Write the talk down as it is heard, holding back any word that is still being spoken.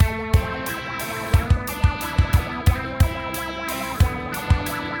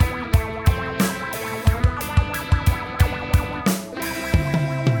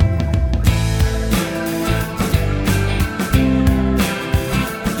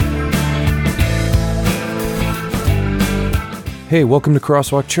Hey, welcome to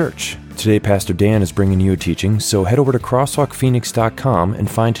Crosswalk Church. Today, Pastor Dan is bringing you a teaching, so head over to crosswalkphoenix.com and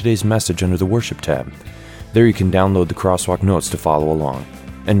find today's message under the Worship tab. There you can download the Crosswalk notes to follow along.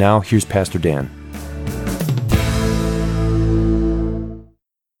 And now, here's Pastor Dan.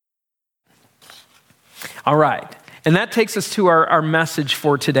 All right. And that takes us to our message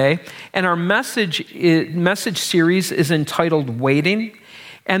for today. And our message series is entitled Waiting.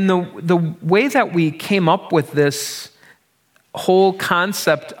 And the way that we came up with this whole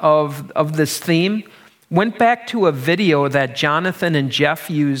concept of this theme went back to a video that Jonathan and Jeff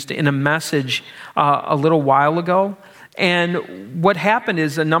used in a message a little while ago. And what happened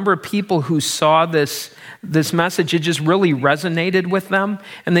is a number of people who saw this message, it just really resonated with them.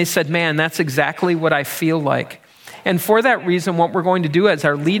 And they said, man, that's exactly what I feel like. And for that reason, what we're going to do as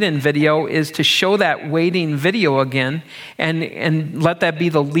our lead-in video is to show that waiting video again and let that be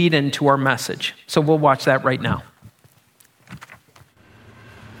the lead-in to our message. So we'll watch that right now.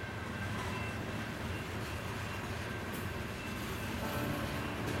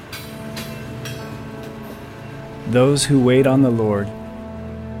 Those who wait on the Lord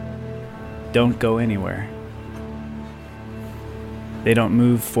don't go anywhere. They don't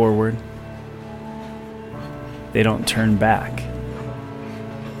move forward. They don't turn back.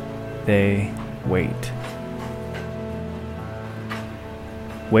 They wait.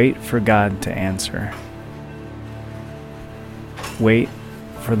 Wait for God to answer. Wait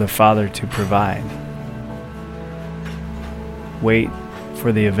for the Father to provide. Wait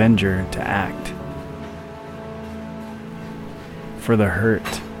for the Avenger to act. For the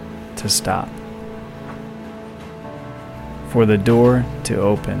hurt to stop. For the door to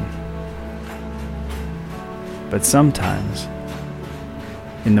open. But sometimes,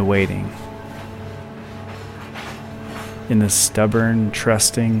 in the waiting, in the stubborn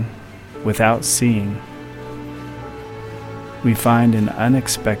trusting without seeing, we find an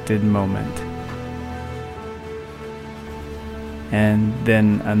unexpected moment, and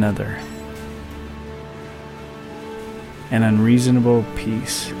then another. An unreasonable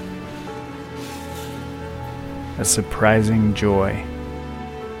peace, a surprising joy,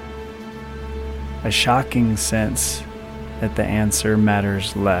 a shocking sense that the answer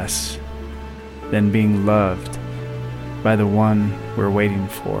matters less than being loved by the one we're waiting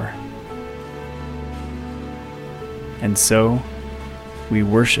for. And so, we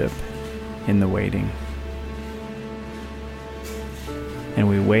worship in the waiting, and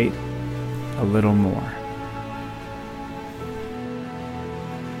we wait a little more.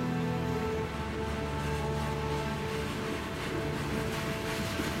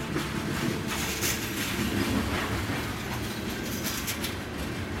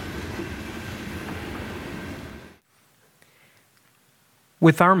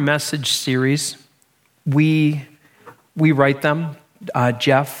 With our message series, we write them,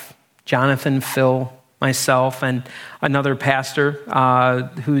 Jeff, Jonathan, Phil, myself, and another pastor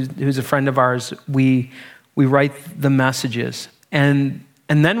who's a friend of ours. We write the messages. And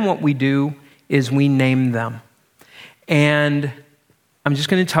then what we do is we name them. And I'm just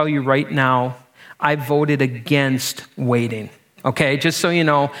going to tell you right now, I voted against waiting. Okay, just so you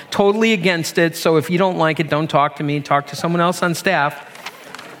know, totally against it. So if you don't like it, don't talk to me, talk to someone else on staff.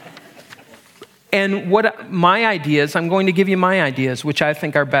 And what my ideas, I'm going to give you my ideas, which I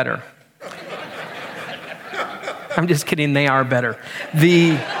think are better. I'm just kidding, they are better.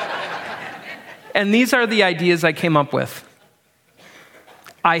 And these are the ideas I came up with.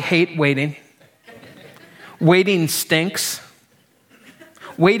 I hate waiting. Waiting stinks.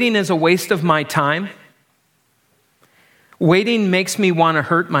 Waiting is a waste of my time. Waiting makes me want to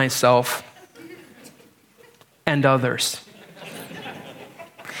hurt myself and others.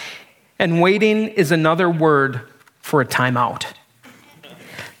 And waiting is another word for a timeout.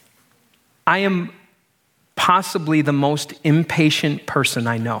 I am possibly the most impatient person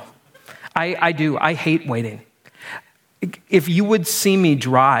I know. I do. I hate waiting. If you would see me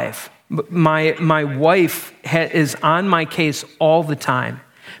drive, my wife is on my case all the time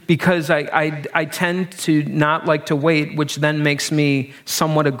because I tend to not like to wait, which then makes me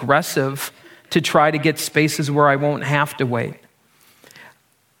somewhat aggressive to try to get spaces where I won't have to wait.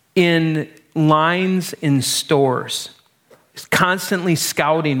 In lines in stores, constantly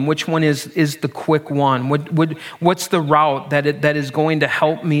scouting which one is the quick one, what's the route that is going to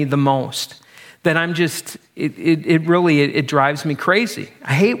help me the most, that I'm just, it really drives me crazy.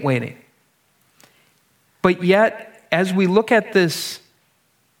 I hate waiting. But yet, as we look at this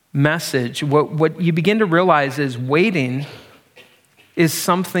message, what you begin to realize is waiting is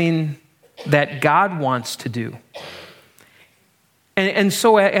something that God wants to do. And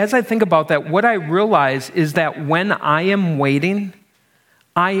so as I think about that, what I realize is that when I am waiting,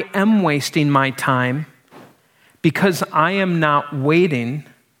 I am wasting my time because I am not waiting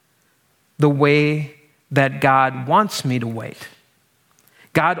the way that God wants me to wait.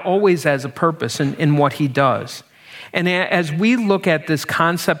 God always has a purpose in what he does. And as we look at this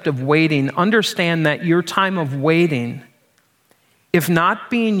concept of waiting, understand that your time of waiting, if not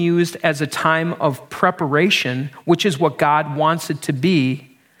being used as a time of preparation, which is what God wants it to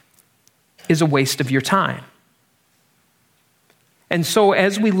be, is a waste of your time. And so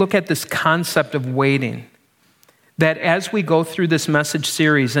as we look at this concept of waiting, that as we go through this message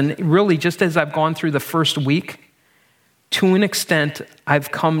series, and really just as I've gone through the first week, to an extent,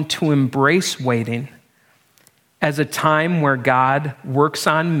 I've come to embrace waiting as a time where God works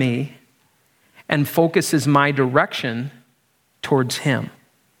on me and focuses my direction towards him.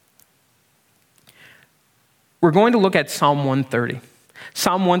 We're going to look at Psalm 130.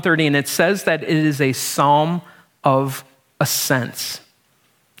 Psalm 130, and it says that it is a psalm of ascents.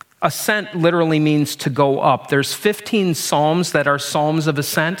 Ascent literally means to go up. There's 15 psalms that are psalms of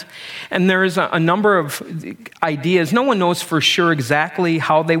ascent, and there's a number of ideas. No one knows for sure exactly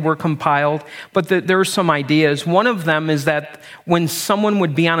how they were compiled, but there are some ideas. One of them is that when someone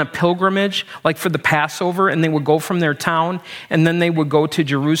would be on a pilgrimage, like for the Passover, and they would go from their town, and then they would go to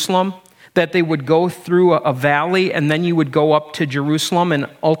Jerusalem, that they would go through a valley, and then you would go up to Jerusalem and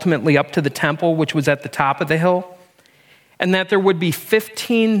ultimately up to the temple, which was at the top of the hill. And that there would be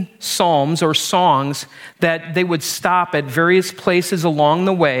 15 psalms or songs that they would stop at various places along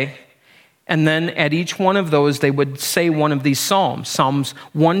the way. And then at each one of those, they would say one of these psalms, Psalms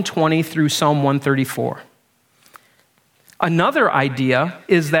 120 through Psalm 134. Another idea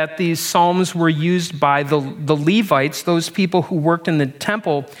is that these psalms were used by the Levites, those people who worked in the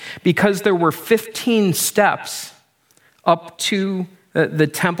temple, because there were 15 steps up to the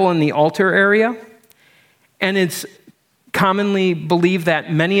temple and the altar area. And it's commonly believed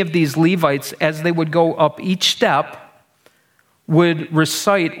that many of these Levites, as they would go up each step, would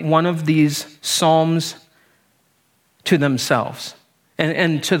recite one of these psalms to themselves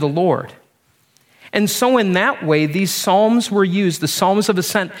and to the Lord. And so in that way, these psalms were used, the Psalms of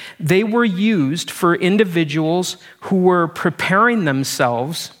Ascent, they were used for individuals who were preparing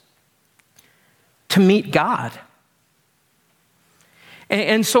themselves to meet God.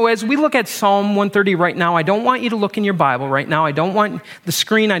 And so as we look at Psalm 130 right now, I don't want you to look in your Bible right now. I don't want the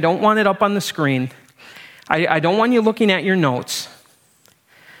screen. I don't want it up on the screen. I don't want you looking at your notes,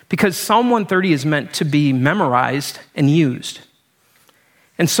 because Psalm 130 is meant to be memorized and used.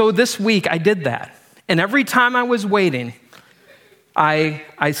 And so this week I did that. And every time I was waiting,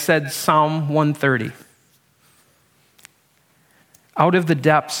 I said Psalm 130. Out of the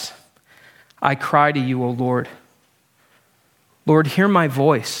depths, I cry to you, O Lord. Lord, hear my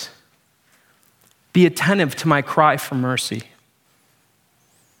voice. Be attentive to my cry for mercy.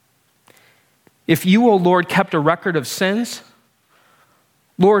 If you, O Lord, kept a record of sins,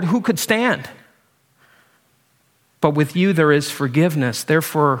 Lord, who could stand? But with you there is forgiveness.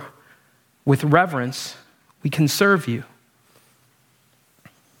 Therefore, with reverence, we can serve you.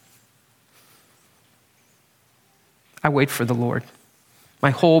 I wait for the Lord.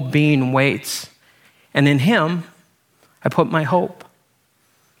 My whole being waits. And in him, I put my hope.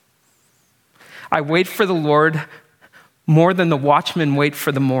 I wait for the Lord more than the watchmen wait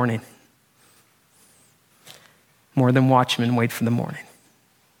for the morning. More than watchmen wait for the morning.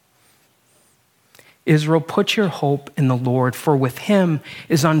 Israel, put your hope in the Lord, for with him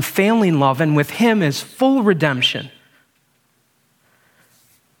is unfailing love, and with him is full redemption.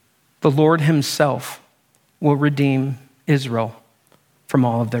 The Lord himself will redeem Israel from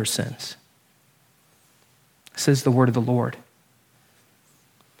all of their sins. This is the word of the Lord.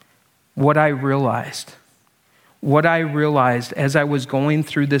 What I realized as I was going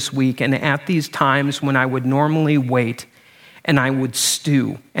through this week, and at these times when I would normally wait, and I would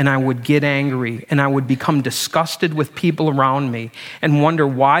stew, and I would get angry, and I would become disgusted with people around me, and wonder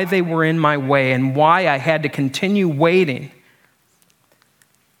why they were in my way, and why I had to continue waiting,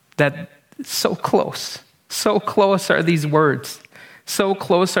 that so close are these words. So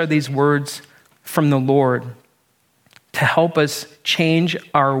close are these words from the Lord to help us change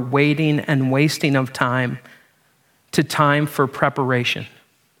our waiting and wasting of time to time for preparation.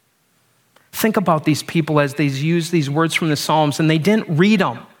 Think about these people as they use these words from the Psalms, and they didn't read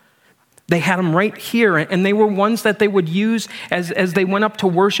them. They had them right here, and they were ones that they would use as they went up to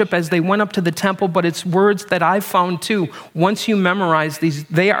worship, as they went up to the temple, but it's words that I've found too. Once you memorize these,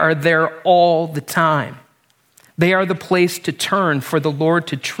 they are there all the time. They are the place to turn for the Lord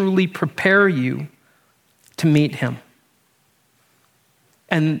to truly prepare you to meet him.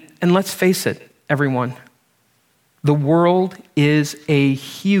 And let's face it, everyone, the world is a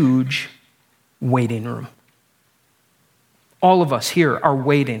huge waiting room. All of us here are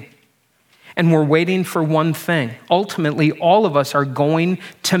waiting. And we're waiting for one thing. Ultimately, all of us are going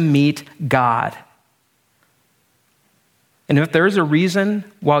to meet God. And if there's a reason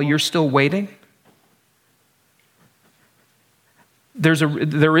while you're still waiting, there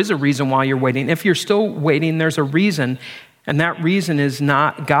is a reason why you're waiting. If you're still waiting, there's a reason. And that reason is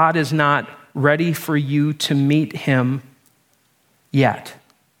God is not ready for you to meet him yet.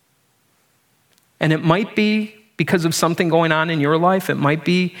 And it might be because of something going on in your life. It might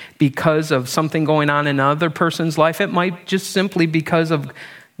be because of something going on in another person's life. It might just simply because of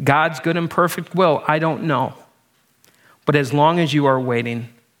God's good and perfect will. I don't know. But as long as you are waiting,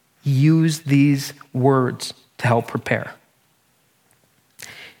 use these words to help prepare.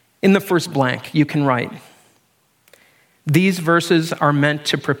 In the first blank, you can write, these verses are meant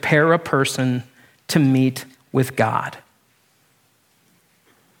to prepare a person to meet with God.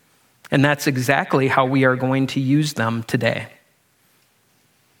 And that's exactly how we are going to use them today.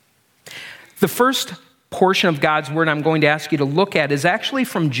 The first portion of God's word I'm going to ask you to look at is actually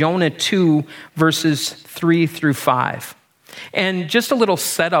from Jonah 2, verses 3 through 5. And just a little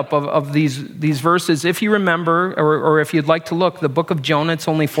setup of these verses. If you remember, or if you'd like to look, the book of Jonah, it's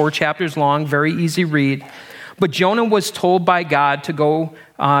only 4 chapters long, very easy read. But Jonah was told by God to go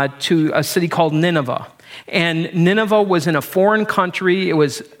to a city called Nineveh. And Nineveh was in a foreign country. It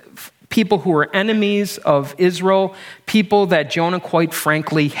was people who were enemies of Israel, people that Jonah, quite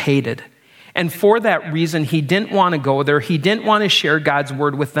frankly, hated. And for that reason, he didn't want to go there. He didn't want to share God's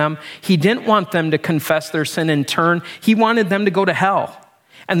word with them. He didn't want them to confess their sin and turn. He wanted them to go to hell.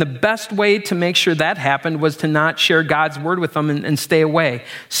 And the best way to make sure that happened was to not share God's word with them and stay away.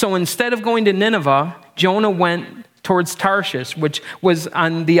 So instead of going to Nineveh, Jonah went towards Tarshish, which was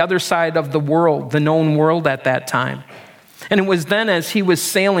on the other side of the world, the known world at that time. And it was then as he was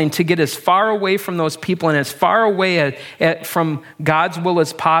sailing to get as far away from those people and as far away from God's will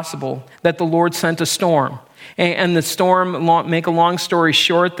as possible that the Lord sent a storm. And the storm, make a long story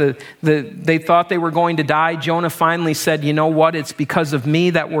short, they thought they were going to die. Jonah finally said, you know what, it's because of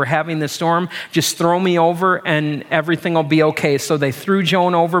me that we're having the storm. Just throw me over and everything will be okay. So they threw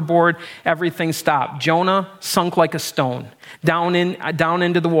Jonah overboard. Everything stopped. Jonah sunk like a stone, down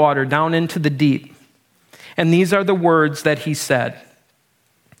into the water, down into the deep. And these are the words that he said.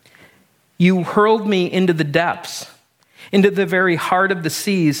 You hurled me into the depths, into the very heart of the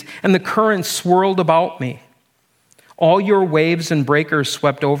seas, and the currents swirled about me. All your waves and breakers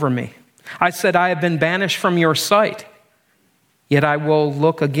swept over me. I said, I have been banished from your sight, yet I will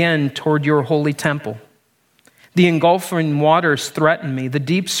look again toward your holy temple. The engulfing waters threatened me. The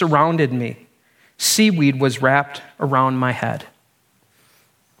deep surrounded me. Seaweed was wrapped around my head.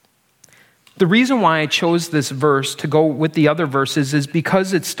 The reason why I chose this verse to go with the other verses is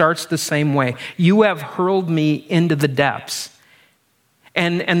because it starts the same way. You have hurled me into the depths.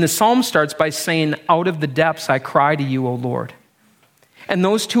 And the psalm starts by saying, out of the depths I cry to you, O Lord. And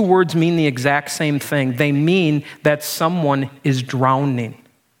those two words mean the exact same thing. They mean that someone is drowning.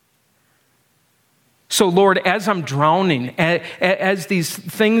 So Lord, as I'm drowning, as these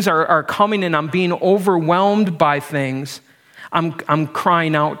things are coming and I'm being overwhelmed by things, I'm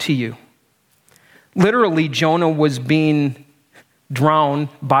crying out to you. Literally, Jonah was being drowned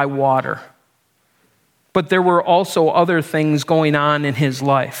by water. But there were also other things going on in his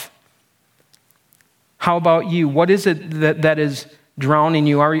life. How about you? What is it that is drowning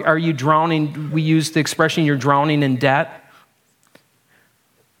you? Are you drowning? We use the expression you're drowning in debt.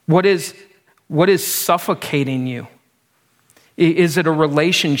 What is suffocating you? Is it a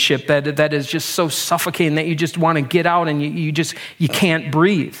relationship that is just so suffocating that you just want to get out and you can't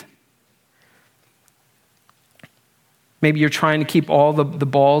breathe? Maybe you're trying to keep all the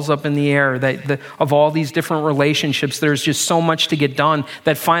balls up in the air of all these different relationships. There's just so much to get done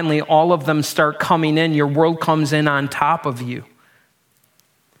that finally all of them start coming in. Your world comes in on top of you.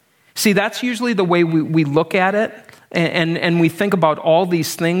 See, that's usually the way we look at it. And we think about all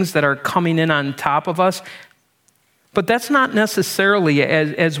these things that are coming in on top of us. But that's not necessarily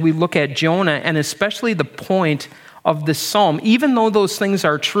as we look at Jonah, and especially the point of this psalm, even though those things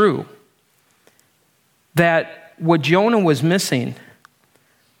are true, that what Jonah was missing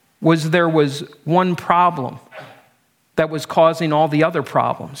was there was one problem that was causing all the other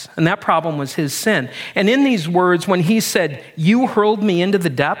problems. And that problem was his sin. And in these words, when he said, you hurled me into the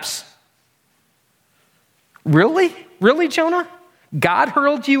depths. Really? Really, Jonah? God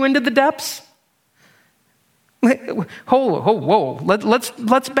hurled you into the depths? Whoa.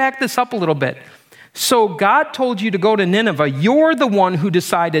 Let's back this up a little bit. So God told you to go to Nineveh. You're the one who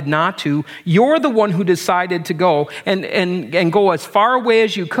decided not to. You're the one who decided to go and go as far away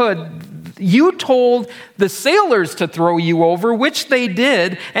as you could. You told the sailors to throw you over, which they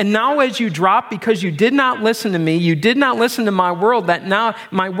did. And now as you drop, because you did not listen to me, you did not listen to my word,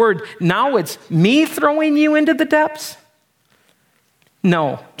 now it's me throwing you into the depths?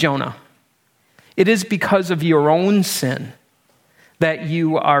 No, Jonah. It is because of your own sin that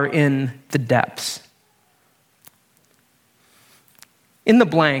you are in the depths. In the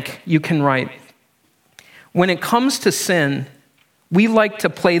blank, you can write, when it comes to sin, we like to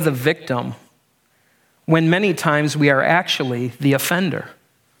play the victim when many times we are actually the offender.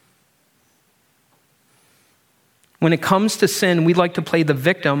 When it comes to sin, we like to play the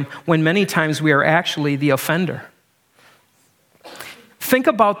victim when many times we are actually the offender. Think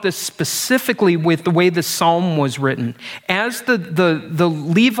about this specifically with the way the psalm was written. As the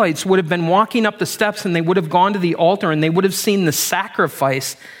Levites would have been walking up the steps and they would have gone to the altar and they would have seen the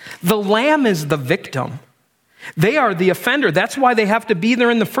sacrifice, the lamb is the victim. They are the offender. That's why they have to be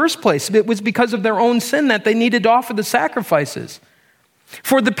there in the first place. It was because of their own sin that they needed to offer the sacrifices.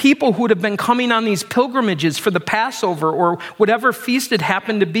 For the people who would have been coming on these pilgrimages for the Passover or whatever feast it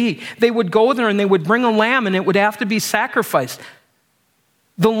happened to be, they would go there and they would bring a lamb and it would have to be sacrificed.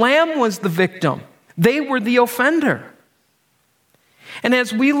 The lamb was the victim. They were the offender. And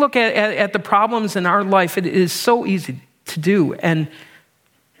as we look at the problems in our life, it is so easy to do. And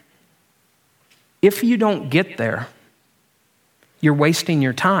if you don't get there, you're wasting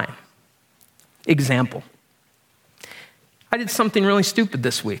your time. Example. I did something really stupid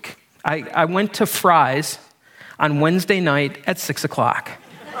this week. I went to Fry's on Wednesday night at 6 o'clock.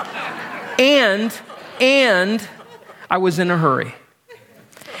 And I was in a hurry.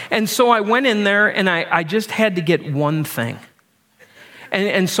 And so I went in there and I just had to get one thing.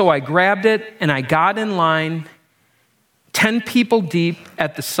 And so I grabbed it and I got in line, 10 people deep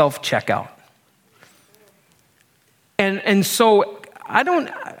at the self-checkout. And so I'm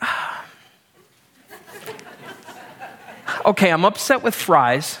upset with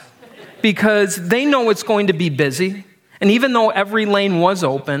Fry's because they know it's going to be busy. And even though every lane was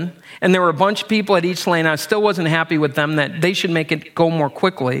open and there were a bunch of people at each lane, I still wasn't happy with them that they should make it go more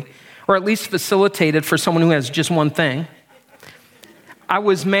quickly or at least facilitate it for someone who has just one thing. I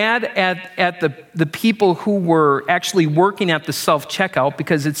was mad at the people who were actually working at the self-checkout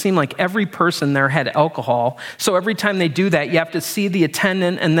because it seemed like every person there had alcohol. So every time they do that, you have to see the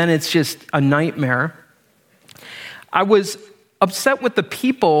attendant, and then it's just a nightmare. I was upset with the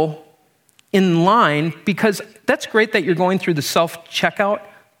people in line because that's great that you're going through the self-checkout,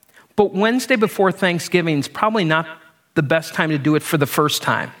 but Wednesday before Thanksgiving is probably not the best time to do it for the first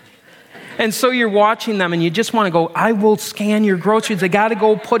time. And so you're watching them and you just want to go, I will scan your groceries. They got to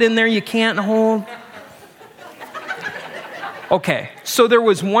go put in there. You can't hold. Okay, so there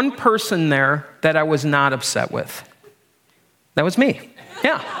was one person there that I was not upset with. That was me.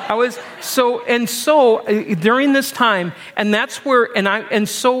 Yeah, I was. So during this time, and that's where,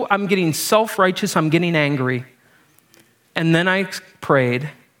 so I'm getting self-righteous. I'm getting angry. And then I prayed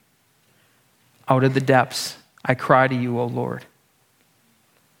out of the depths. I cry to you, O Lord.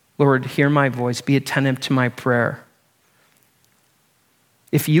 Lord, hear my voice. Be attentive to my prayer.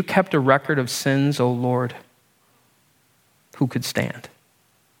 If you kept a record of sins, O Lord, who could stand?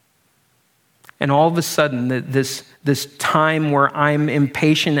 And all of a sudden, this time where I'm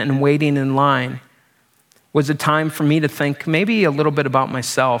impatient and waiting in line was a time for me to think maybe a little bit about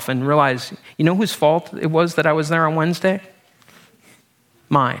myself and realize, you know whose fault it was that I was there on Wednesday?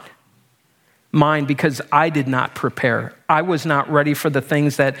 Mine, because I did not prepare. I was not ready for the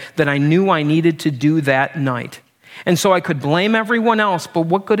things that I knew I needed to do that night. And so I could blame everyone else, but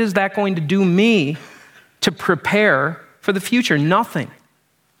what good is that going to do me to prepare for the future? Nothing.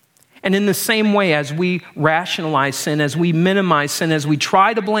 And in the same way, as we rationalize sin, as we minimize sin, as we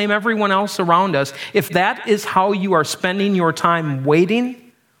try to blame everyone else around us, if that is how you are spending your time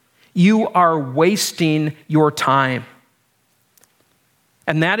waiting, you are wasting your time.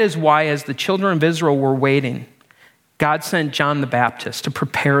 And that is why, as the children of Israel were waiting, God sent John the Baptist to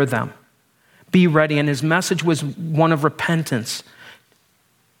prepare them. Be ready. And his message was one of repentance.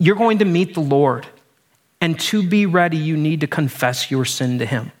 You're going to meet the Lord. And to be ready, you need to confess your sin to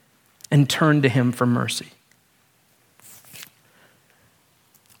him and turn to him for mercy.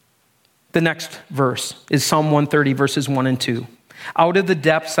 The next verse is Psalm 130, verses 1 and 2. Out of the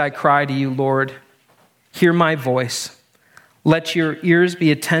depths I cry to you, Lord. Hear my voice. Let your ears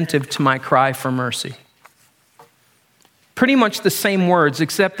be attentive to my cry for mercy. Pretty much the same words,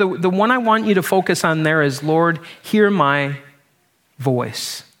 except the one I want you to focus on there is, Lord, hear my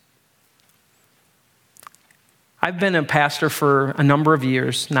voice. I've been a pastor for a number of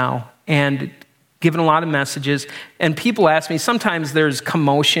years now and given a lot of messages. And people ask me, sometimes there's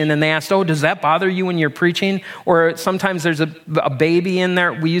commotion and they ask, oh, does that bother you when you're preaching? Or sometimes there's a baby in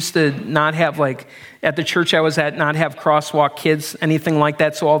there. We used to not have, like, at the church I was at, not have crosswalk kids, anything like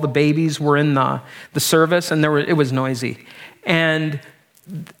that. So all the babies were in the service and it was noisy. And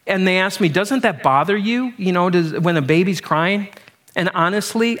they asked me, doesn't that bother you? You know, when a baby's crying? And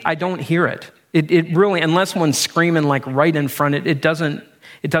honestly, I don't hear it. It really, unless one's screaming like right in front, it doesn't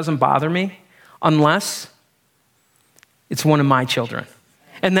bother me. Unless it's one of my children.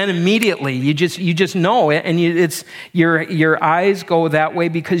 And then immediately you just know it, and your eyes go that way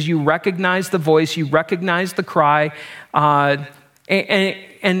because you recognize the voice, you recognize the cry, and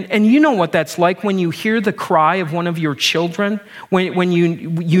you know what that's like when you hear the cry of one of your children, when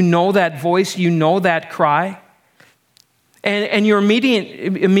you know that voice, you know that cry. And your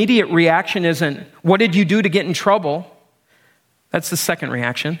immediate reaction isn't, what did you do to get in trouble? That's the second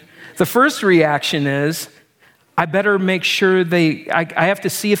reaction. The first reaction is, I better make sure I have to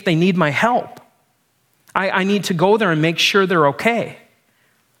see if they need my help. I need to go there and make sure they're okay.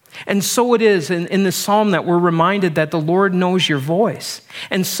 And so it is in this psalm that we're reminded that the Lord knows your voice.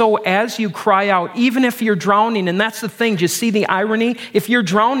 And so as you cry out, even if you're drowning, and that's the thing, just see the irony? If you're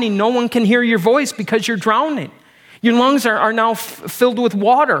drowning, no one can hear your voice because you're drowning. Your lungs are now filled with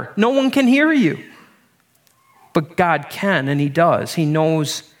water. No one can hear you. But God can, and He does. He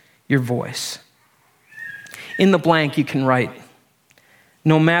knows your voice. In the blank, you can write,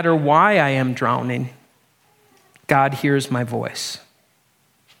 no matter why I am drowning, God hears my voice.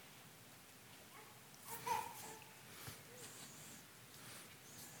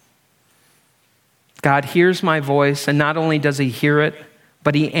 God hears my voice, and not only does He hear it,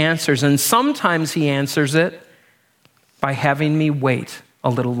 but He answers. And sometimes He answers it by having me wait a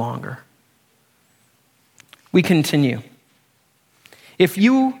little longer. We continue. If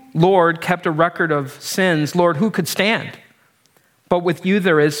you, Lord, kept a record of sins, Lord, who could stand? But with you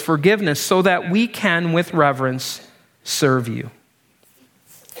there is forgiveness, so that we can, with reverence, serve you.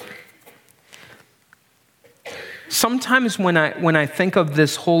 Sometimes when I think of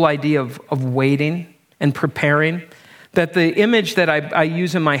this whole idea of waiting and preparing, that the image that I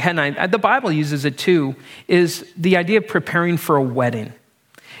use in my head, and the Bible uses it too, is the idea of preparing for a wedding.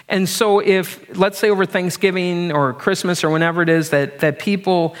 And so if, let's say over Thanksgiving or Christmas or whenever it is that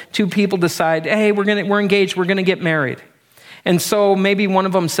two people decide, hey, we're engaged, we're going to get married. And so maybe one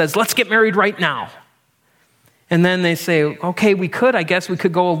of them says, let's get married right now. And then they say, okay, I guess we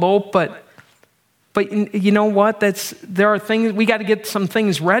could go elope, but you know what? There are things, we got to get some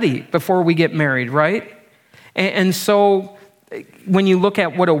things ready before we get married, right? And so when you look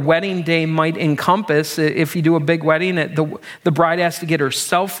at what a wedding day might encompass, if you do a big wedding, the bride has to get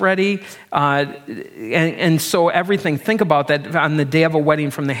herself ready. And so everything, think about that on the day of a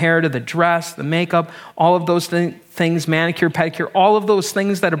wedding, from the hair to the dress, the makeup, all of those things, manicure, pedicure, all of those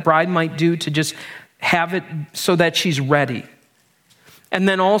things that a bride might do to just have it so that she's ready. And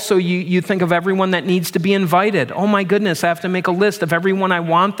then also you think of everyone that needs to be invited. Oh my goodness, I have to make a list of everyone I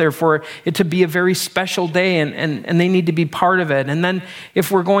want there for it to be a very special day, and they need to be part of it. And then if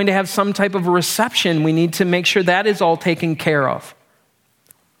we're going to have some type of a reception, we need to make sure that is all taken care of.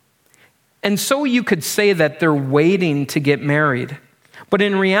 And so you could say that they're waiting to get married. But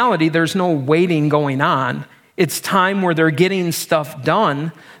in reality, there's no waiting going on. It's time where they're getting stuff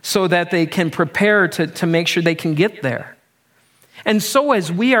done so that they can prepare to make sure they can get there. And so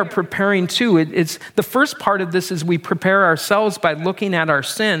as we are preparing too, it's the first part of this is we prepare ourselves by looking at our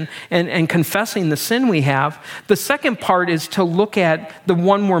sin and confessing the sin we have. The second part is to look at the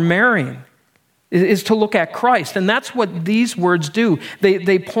one we're marrying, is to look at Christ. And that's what these words do.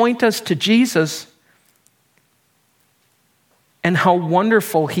 They point us to Jesus and how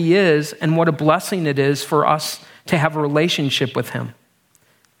wonderful He is and what a blessing it is for us to have a relationship with Him.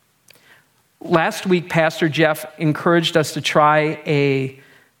 Last week, Pastor Jeff encouraged us to try a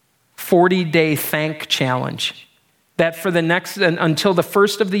 40-day thank challenge. That for the next, until the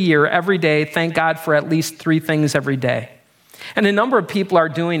first of the year, every day, thank God for at least 3 things every day. And a number of people are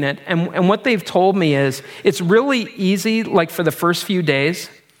doing it. And what they've told me is it's really easy, like for the first few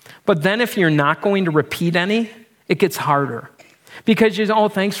days. But then if you're not going to repeat any, it gets harder. Because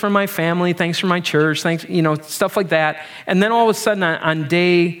thanks for my family, thanks for my church, thanks, stuff like that. And then all of a sudden on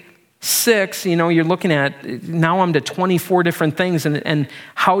day 6, you're looking at, now I'm to 24 different things, and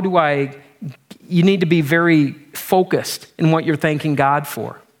how do you need to be very focused in what you're thanking God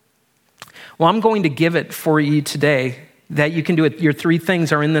for. Well, I'm going to give it for you today that you can do it. Your 3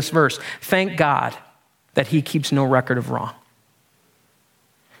 things are in this verse. Thank God that He keeps no record of wrong.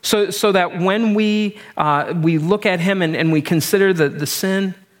 So that when we look at him and we consider the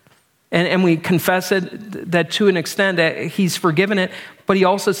sin and we confess it, that to an extent that he's forgiven it, but he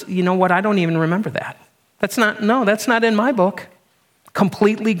also says, you know what, I don't even remember that. That's not in my book.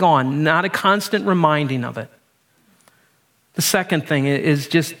 Completely gone, not a constant reminding of it. The second thing is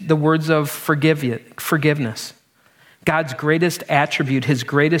just the words of forgiveness. God's greatest attribute, his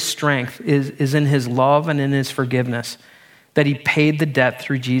greatest strength is in his love and in his forgiveness, that he paid the debt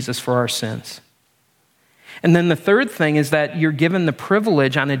through Jesus for our sins. And then the third thing is that you're given the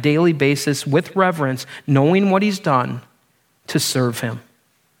privilege on a daily basis with reverence, knowing what he's done, to serve him.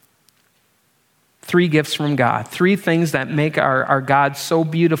 3 gifts from God, 3 things that make our God so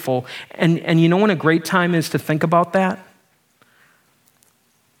beautiful. And you know when a great time is to think about that?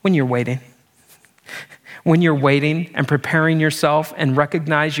 When you're waiting. When you're waiting and preparing yourself and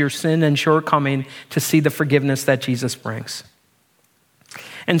recognize your sin and shortcoming to see the forgiveness that Jesus brings.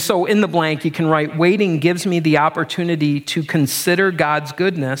 And so in the blank, you can write, waiting gives me the opportunity to consider God's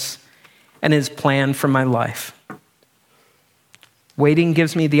goodness and his plan for my life. Waiting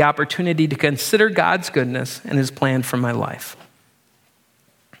gives me the opportunity to consider God's goodness and his plan for my life.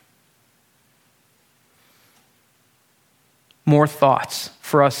 More thoughts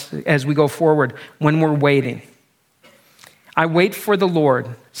for us as we go forward when we're waiting. I wait for the Lord.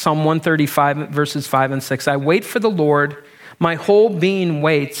 Psalm 135, verses 5 and 6. I wait for the Lord. My whole being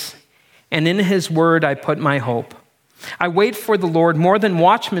waits, and in his word I put my hope. I wait for the Lord more than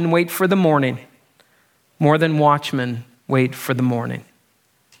watchmen wait for the morning. More than watchmen wait for the morning.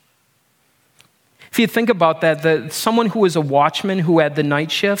 If you think about that, someone who was a watchman who had the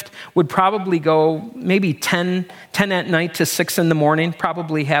night shift would probably go maybe 10 at night to 6 in the morning,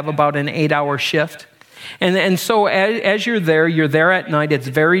 probably have about an 8-hour shift. And so as you're there at night, it's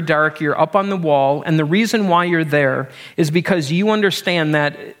very dark, you're up on the wall, and the reason why you're there is because you understand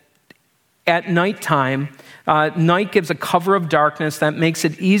that at nighttime, night gives a cover of darkness that makes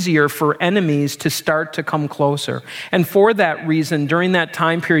it easier for enemies to start to come closer. And for that reason, during that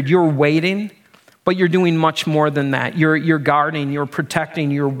time period, you're waiting, but you're doing much more than that. You're guarding, you're protecting,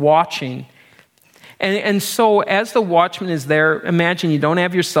 you're watching. And so as the watchman is there, imagine you don't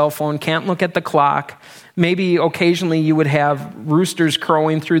have your cell phone, can't look at the clock. Maybe occasionally you would have roosters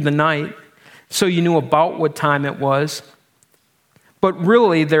crowing through the night, so you knew about what time it was. But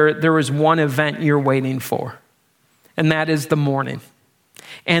really, there is one event you're waiting for, and that is the morning.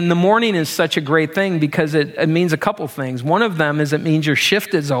 And the morning is such a great thing because it means a couple things. One of them is it means your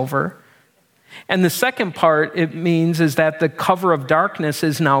shift is over. And the second part it means is that the cover of darkness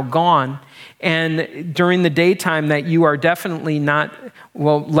is now gone. And during the daytime that you are definitely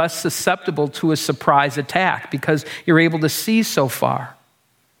less susceptible to a surprise attack because you're able to see so far.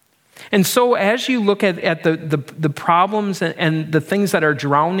 And so as you look at the problems and the things that are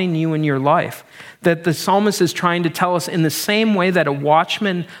drowning you in your life, that the psalmist is trying to tell us in the same way that a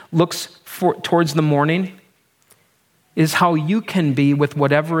watchman looks towards the morning, is how you can be with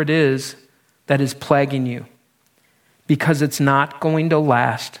whatever it is that is plaguing you, because it's not going to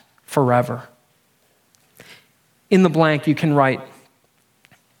last forever. In the blank, you can write,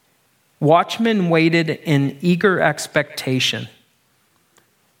 watchmen waited in eager expectation.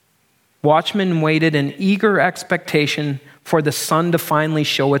 Watchmen waited in eager expectation for the sun to finally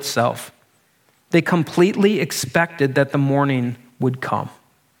show itself. They completely expected that the morning would come.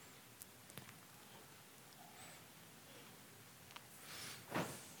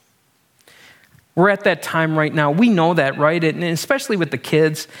 We're at that time right now. We know that, right? And especially with the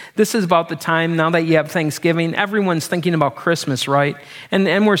kids, this is about the time now that you have Thanksgiving. Everyone's thinking about Christmas, right?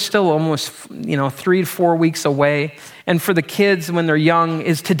 And we're still almost 3 to 4 weeks away. And for the kids when they're young,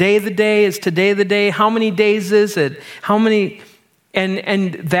 is today the day? Is today the day? How many days is it? How many?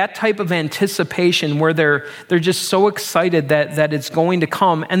 And that type of anticipation where they're just so excited that it's going to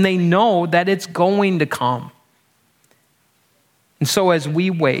come, and they know that it's going to come. And so as we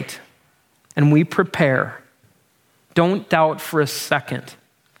wait and we prepare, don't doubt for a second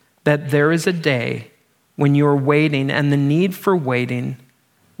that there is a day when you're waiting and the need for waiting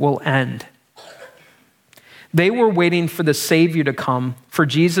will end. They were waiting for the Savior to come, for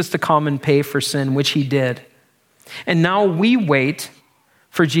Jesus to come and pay for sin, which he did. And now we wait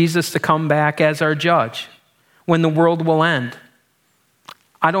for Jesus to come back as our judge, when the world will end.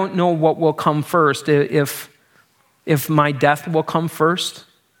 I don't know what will come first, if my death will come first,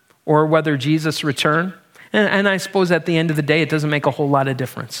 or whether Jesus return. And I suppose at the end of the day, it doesn't make a whole lot of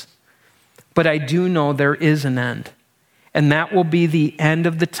difference. But I do know there is an end. And that will be the end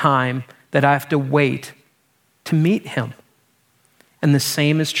of the time that I have to wait to meet him. And the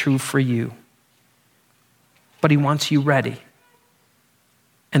same is true for you. But he wants you ready.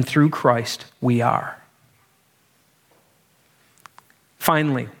 and through Christ we are.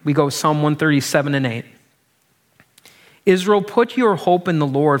 Finally, we go Psalm 137 and 8. Israel, put your hope in the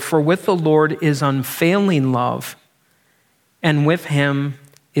Lord, for with the Lord is unfailing love, and with him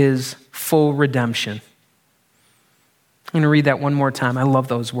is full redemption. I'm going to read that one more time. I love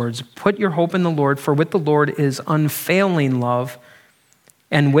those words. Put your hope in the Lord, for with the Lord is unfailing love,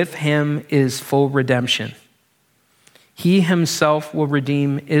 and with him is full redemption. He himself will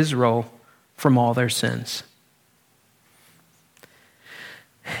redeem Israel from all their sins.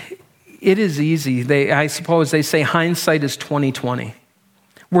 It is easy. I suppose they say hindsight is 20/20.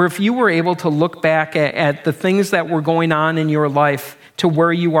 Where if you were able to look back at the things that were going on in your life to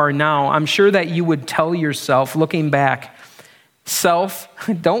where you are now, I'm sure that you would tell yourself, looking back, self,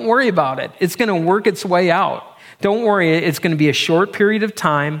 don't worry about it. It's going to work its way out. Don't worry, it's going to be a short period of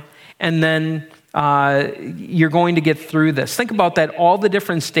time, and then you're going to get through this. Think about that, all the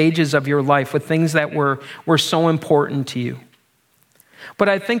different stages of your life with things that were so important to you. But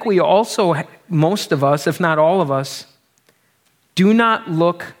I think we also, most of us, if not all of us, do not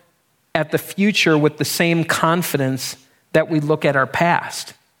look at the future with the same confidence that we look at our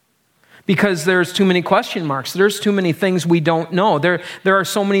past. Because there's too many question marks. There's too many things we don't know. There are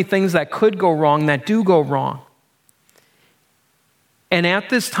so many things that could go wrong, that do go wrong. And at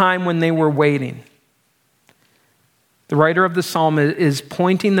this time when they were waiting, the writer of the psalm is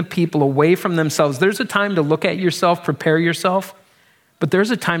pointing the people away from themselves. There's a time to look at yourself, prepare yourself, but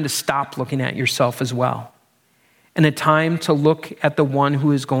there's a time to stop looking at yourself as well. And a time to look at the one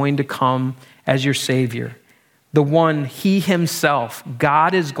who is going to come as your Savior. The one, he himself,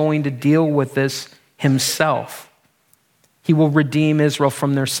 God is going to deal with this himself. He will redeem Israel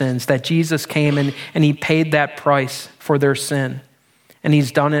from their sins. That Jesus came and he paid that price for their sin. And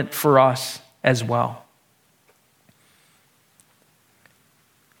he's done it for us as well.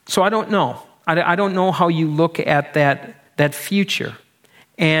 So I don't know. I don't know how you look at that future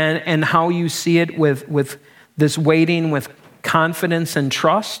and how you see it with this waiting with confidence and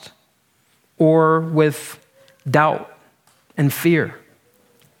trust or with doubt and fear.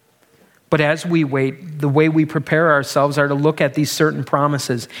 But as we wait, the way we prepare ourselves are to look at these certain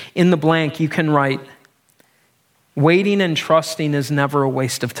promises. In the blank, you can write, waiting and trusting is never a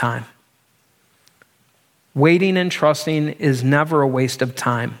waste of time. Waiting and trusting is never a waste of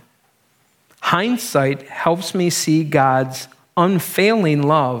time. Hindsight helps me see God's unfailing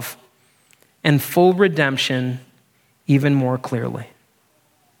love and full redemption even more clearly.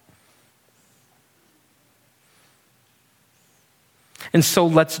 And so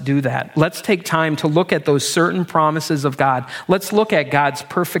let's do that. Let's take time to look at those certain promises of God. Let's look at God's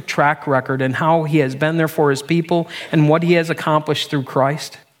perfect track record and how he has been there for his people and what he has accomplished through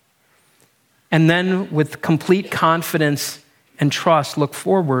Christ. And then with complete confidence and trust, look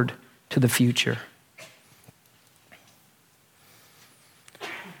forward to the future.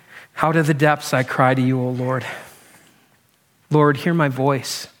 Out of the depths I cry to you, O Lord. Lord, hear my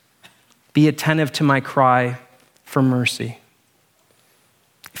voice. Be attentive to my cry for mercy.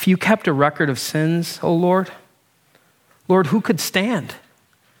 If you kept a record of sins, O Lord, who could stand?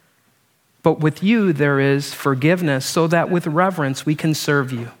 But with you there is forgiveness so that with reverence we can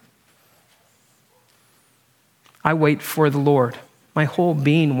serve you. I wait for the Lord. My whole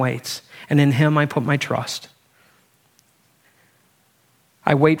being waits, and in him I put my trust.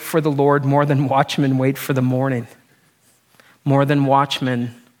 I wait for the Lord more than watchmen wait for the morning. More than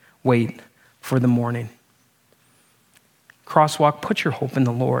watchmen wait for the morning. Crosswalk, put your hope in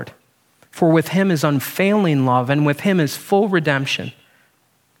the Lord. For with him is unfailing love, and with him is full redemption.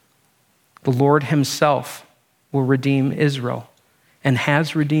 The Lord himself will redeem Israel and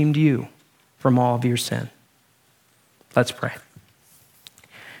has redeemed you from all of your sin. Let's pray.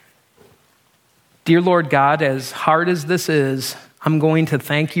 Dear Lord God, as hard as this is, I'm going to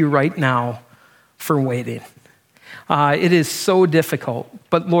thank you right now for waiting. It is so difficult,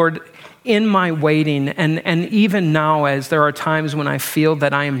 but Lord, in my waiting, and even now as there are times when I feel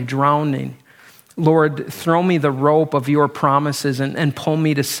that I am drowning, Lord, throw me the rope of your promises and pull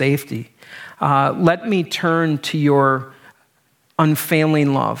me to safety. Let me turn to your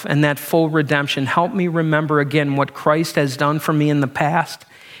unfailing love and that full redemption. Help me remember again what Christ has done for me in the past,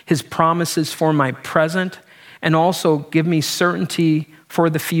 his promises for my present, and also give me certainty for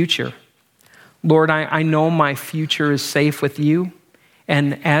the future. Lord, I know my future is safe with you,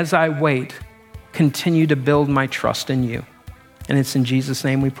 and as I wait, continue to build my trust in you. And it's in Jesus'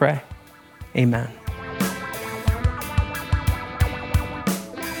 name we pray. Amen.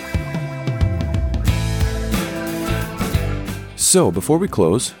 So, before we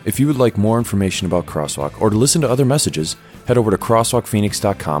close, if you would like more information about Crosswalk or to listen to other messages, head over to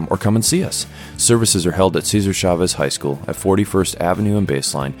crosswalkphoenix.com or come and see us. Services are held at Cesar Chavez High School at 41st Avenue and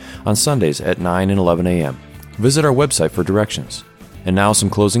Baseline on Sundays at 9 and 11 a.m. Visit our website for directions. And now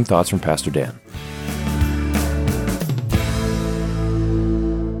some closing thoughts from Pastor Dan.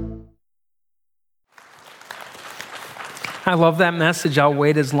 I love that message. I'll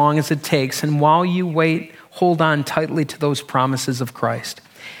wait as long as it takes. And while you wait, hold on tightly to those promises of Christ.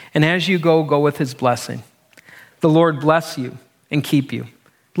 And as you go with his blessing. The Lord bless you and keep you.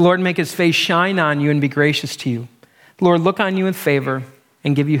 The Lord make his face shine on you and be gracious to you. The Lord look on you in favor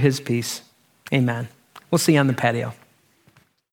and give you his peace. Amen. We'll see you on the patio.